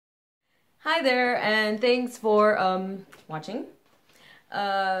Hi there, and thanks for watching.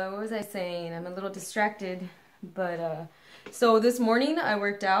 What was I saying? I'm a little distracted, but so this morning I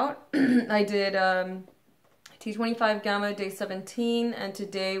worked out. I did T25 Gamma day 17, and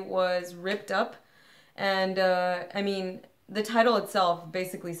today was Ripped Up. And I mean, the title itself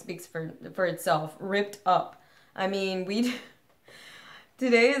basically speaks for itself. Ripped Up. I mean,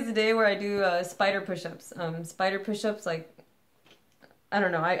 today is the day where I do spider push-ups. Spider push-ups, like, I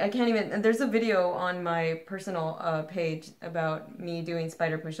don't know. I can't even. There's a video on my personal page about me doing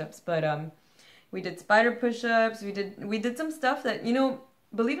spider push-ups, but we did spider push-ups. We did some stuff that,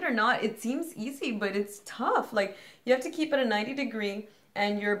 believe it or not, it seems easy, but it's tough. Like, you have to keep it a 90 degree,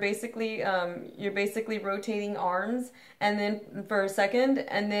 and you're basically rotating arms, and then for a second,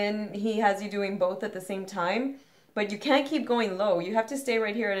 and then he has you doing both at the same time. But you can't keep going low. You have to stay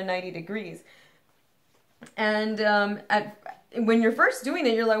right here at a 90 degrees. And when you're first doing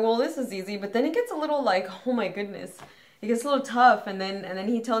it, you're like, well, this is easy, but then it gets a little like, oh my goodness, it gets a little tough, and then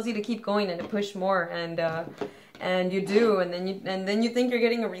he tells you to keep going and to push more, and you do, and then you think you're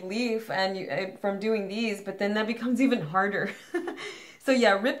getting a relief from doing these, but then that becomes even harder. So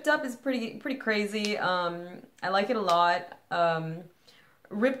yeah, Ripped Up is pretty crazy. I like it a lot.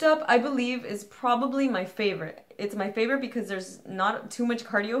 Ripped Up, I believe, is probably my favorite. It's my favorite because there's not too much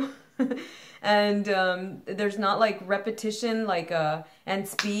cardio. And there's not like repetition, like and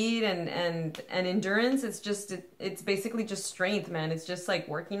speed and endurance. It's basically just strength, man. It's just like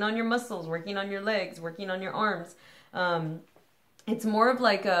working on your muscles, working on your legs, working on your arms. It's more of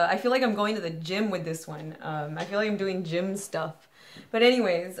like I feel like I'm going to the gym with this one. I feel like I'm doing gym stuff. But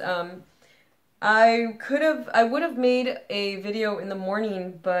anyways, I would have made a video in the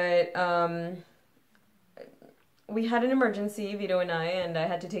morning, but we had an emergency, Vito and I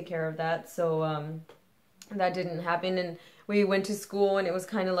had to take care of that, so that didn't happen, and we went to school, and it was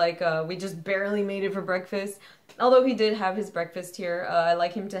kind of like we just barely made it for breakfast, although he did have his breakfast here. I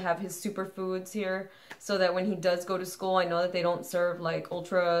like him to have his superfoods here, so that when he does go to school, I know that they don't serve like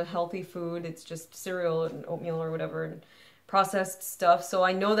ultra healthy food. It's just cereal and oatmeal or whatever, and processed stuff, so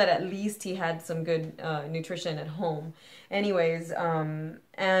I know that at least he had some good nutrition at home. Anyways,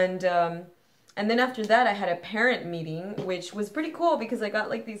 and then after that, I had a parent meeting, which was pretty cool because I got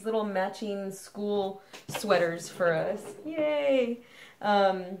like these little matching school sweaters for us. Yay!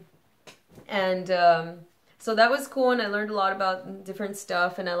 So that was cool, and I learned a lot about different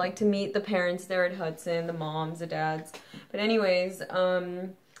stuff, and I like to meet the parents there at Hudson, the moms, the dads. But anyways,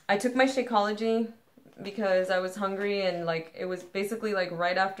 I took my Shakeology because I was hungry, and like it was basically like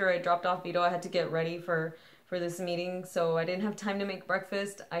right after I dropped off Vito, I had to get ready for this meeting, so I didn't have time to make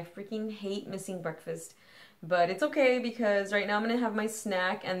breakfast. I freaking hate missing breakfast, but it's okay because right now I'm gonna have my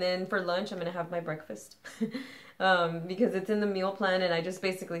snack, and then for lunch I'm gonna have my breakfast. Because it's in the meal plan, and I just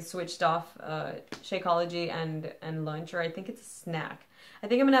basically switched off Shakeology and lunch, or I think it's a snack. I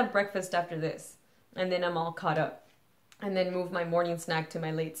think I'm gonna have breakfast after this, and then I'm all caught up, and then move my morning snack to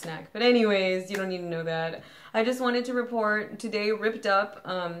my late snack. But anyways, you don't need to know that. I just wanted to report today Ripped Up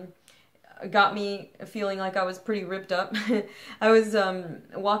got me feeling like I was pretty ripped up. I was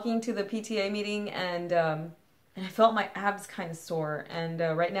walking to the PTA meeting, and I felt my abs kind of sore. And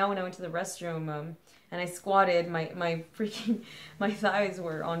right now when I went to the restroom and I squatted, my thighs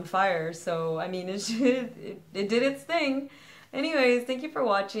were on fire. So I mean, it did its thing. Anyways, thank you for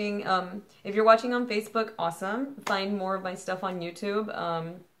watching. If you're watching on Facebook, awesome. Find more of my stuff on YouTube.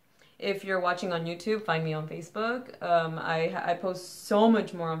 If you're watching on YouTube, find me on Facebook. I post so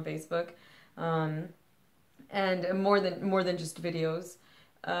much more on Facebook, and more than just videos.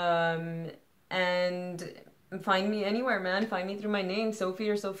 And find me anywhere, man. Find me through my name, Sophie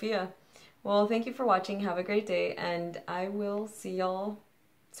or Sophia. Well, thank you for watching. Have a great day, and I will see y'all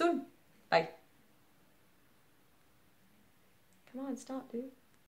soon. Bye. Come on, stop, dude.